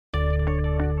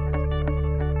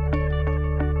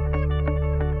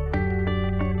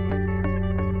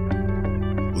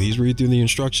please read through the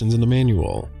instructions in the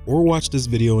manual or watch this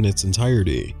video in its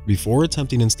entirety before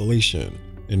attempting installation,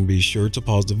 and be sure to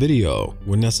pause the video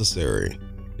when necessary.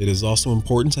 It is also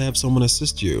important to have someone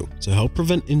assist you to help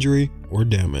prevent injury or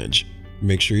damage.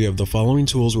 Make sure you have the following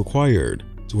tools required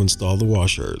to install the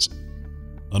washers.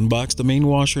 Unbox the main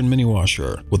washer and mini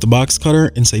washer with the box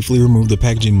cutter and safely remove the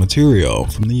packaging material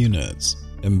from the units.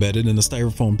 Embedded in the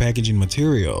styrofoam packaging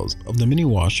materials of the mini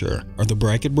washer are the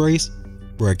bracket brace,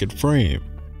 bracket frame,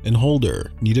 and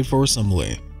holder needed for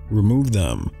assembly. Remove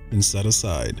them and set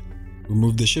aside.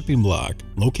 Remove the shipping block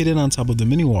located on top of the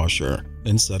mini washer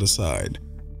and set aside.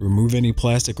 Remove any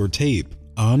plastic or tape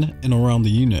on and around the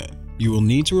unit. You will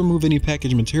need to remove any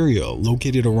package material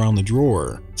located around the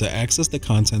drawer to access the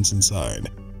contents inside.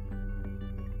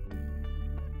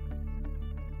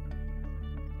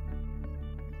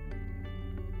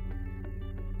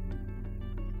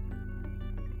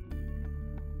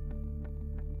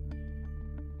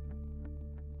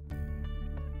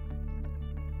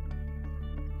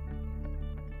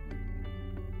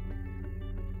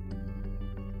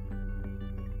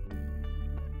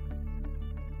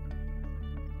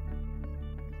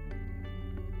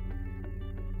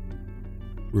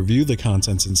 Review the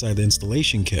contents inside the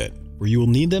installation kit, where you will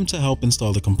need them to help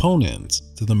install the components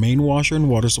to the main washer and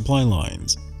water supply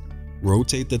lines.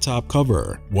 Rotate the top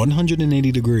cover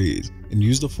 180 degrees and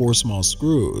use the 4 small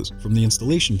screws from the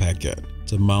installation packet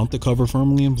to mount the cover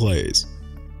firmly in place.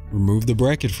 Remove the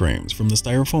bracket frames from the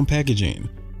styrofoam packaging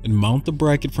and mount the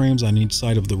bracket frames on each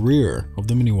side of the rear of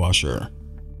the mini washer.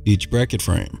 Each bracket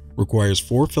frame requires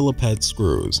 4 Phillips head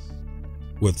screws.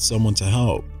 With someone to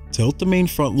help, tilt the main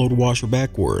front load washer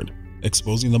backward,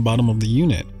 exposing the bottom of the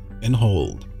unit, and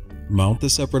hold. Mount the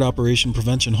separate operation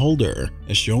prevention holder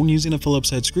as shown using a Phillips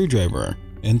head screwdriver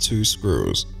and 2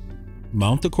 screws.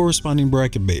 Mount the corresponding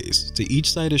bracket base to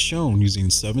each side as shown using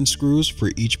 7 screws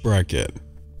for each bracket.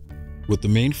 With the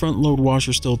main front load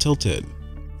washer still tilted,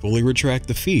 fully retract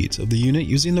the feet of the unit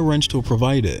using the wrench tool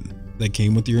provided that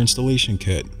came with your installation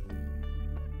kit.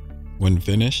 When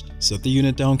finished, set the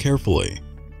unit down carefully.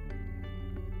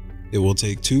 It will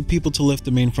take 2 people to lift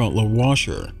the main front load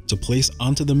washer to place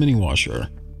onto the mini washer.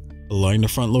 Align the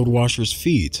front load washer's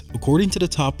feet according to the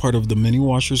top part of the mini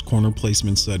washer's corner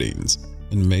placement settings,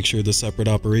 and make sure the separate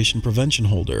operation prevention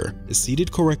holder is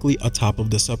seated correctly atop of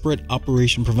the separate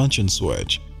operation prevention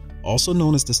switch, also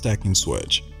known as the stacking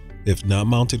switch. If not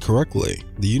mounted correctly,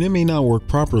 the unit may not work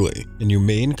properly and you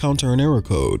may encounter an error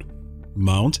code.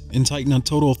 Mount and tighten a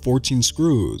total of 14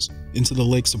 screws into the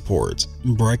leg supports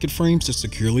and bracket frames to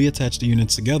securely attach the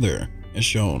units together as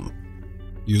shown.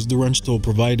 Use the wrench tool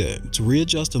provided to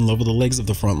readjust and level the legs of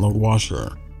the front load washer.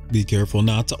 Be careful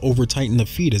not to over tighten the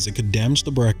feet as it could damage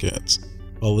the brackets.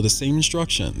 Follow the same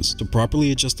instructions to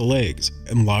properly adjust the legs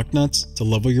and lock nuts to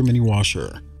level your mini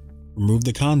washer. Remove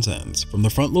the contents from the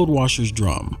front load washer's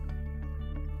drum.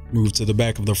 Move to the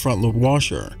back of the front load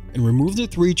washer and remove the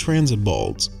 3 transit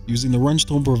bolts using the wrench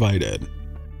tool provided.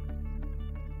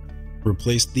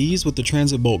 Replace these with the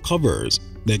transit bolt covers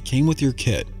that came with your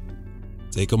kit.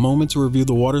 Take a moment to review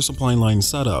the water supply line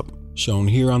setup shown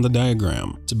here on the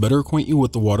diagram to better acquaint you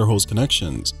with the water hose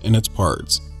connections and its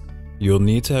parts. You'll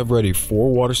need to have ready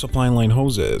 4 water supply line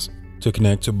hoses to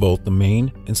connect to both the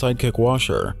main and side kick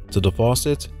washer to the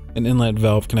faucet and inlet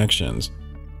valve connections.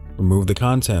 Remove the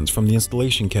contents from the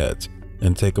installation kit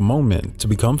and take a moment to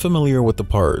become familiar with the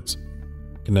parts.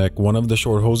 Connect one of the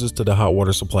short hoses to the hot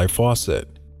water supply faucet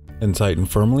and tighten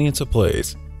firmly into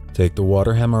place. Take the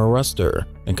water hammer arrestor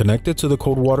and connect it to the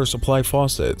cold water supply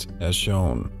faucet as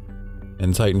shown,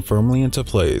 and tighten firmly into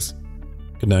place.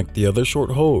 Connect the other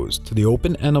short hose to the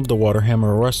open end of the water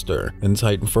hammer arrestor and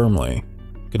tighten firmly.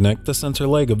 Connect the center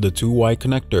leg of the 2 wide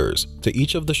connectors to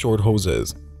each of the short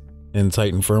hoses and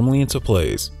tighten firmly into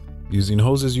place. Using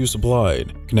hoses you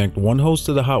supplied, connect one hose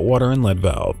to the hot water inlet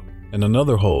valve and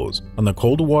another hose on the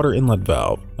cold water inlet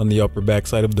valve on the upper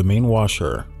backside of the main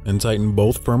washer and tighten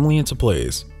both firmly into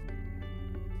place.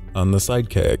 On the side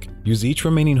kick, use each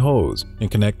remaining hose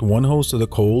and connect one hose to the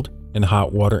cold and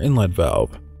hot water inlet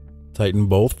valve. Tighten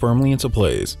both firmly into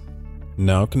place.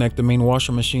 Now connect the main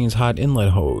washer machine's hot inlet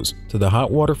hose to the hot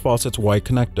water faucet's white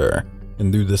connector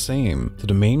and do the same to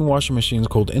the main washer machine's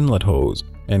cold inlet hose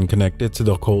and connect it to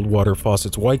the cold water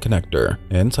faucet's white connector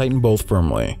and tighten both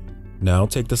firmly. Now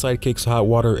take the sidekick's hot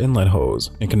water inlet hose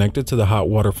and connect it to the hot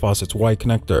water faucet's white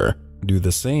connector. Do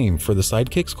the same for the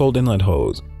sidekick's cold inlet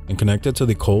hose and connect it to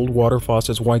the cold water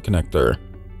faucet's white connector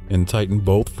and tighten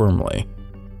both firmly.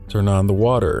 Turn on the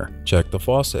water, check the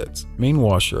faucets, main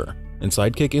washer, and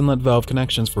sidekick inlet valve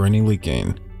connections for any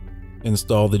leaking.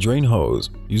 Install the drain hose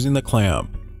using the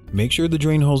clamp. Make sure the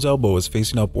drain hose elbow is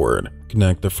facing upward.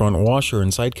 Connect the front washer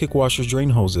and side kick washer's drain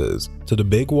hoses to the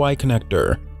big Y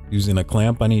connector, using a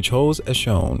clamp on each hose as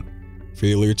shown.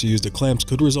 Failure to use the clamps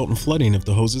could result in flooding if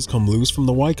the hoses come loose from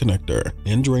the Y connector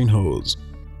and drain hose.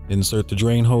 Insert the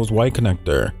drain hose Y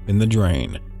connector in the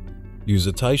drain. Use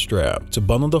a tie strap to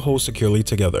bundle the hose securely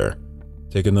together.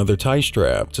 Take another tie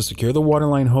strap to secure the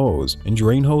waterline hose and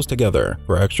drain hose together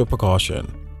for extra precaution.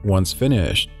 Once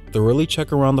finished, thoroughly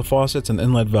check around the faucets and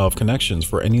inlet valve connections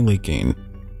for any leaking.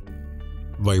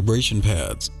 Vibration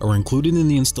pads are included in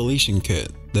the installation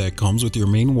kit that comes with your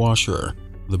main washer.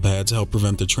 The pads help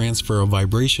prevent the transfer of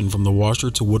vibration from the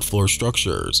washer to wood floor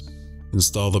structures.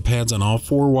 Install the pads on all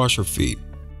 4 washer feet.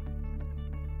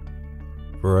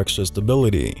 For extra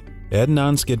stability, add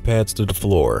non-skid pads to the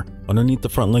floor underneath the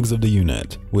front legs of the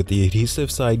unit with the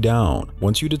adhesive side down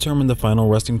once you determine the final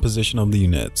resting position of the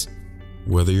units.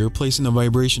 Whether you're placing the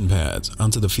vibration pads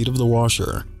onto the feet of the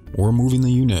washer or moving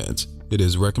the unit, it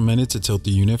is recommended to tilt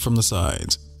the unit from the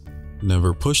sides.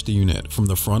 Never push the unit from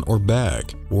the front or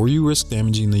back, or you risk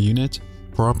damaging the unit,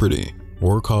 property,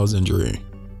 or cause injury.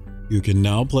 You can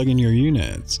now plug in your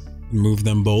units and move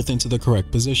them both into the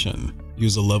correct position.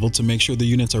 Use a level to make sure the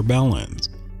units are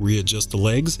balanced. Readjust the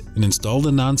legs and install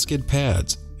the non-skid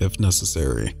pads if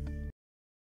necessary.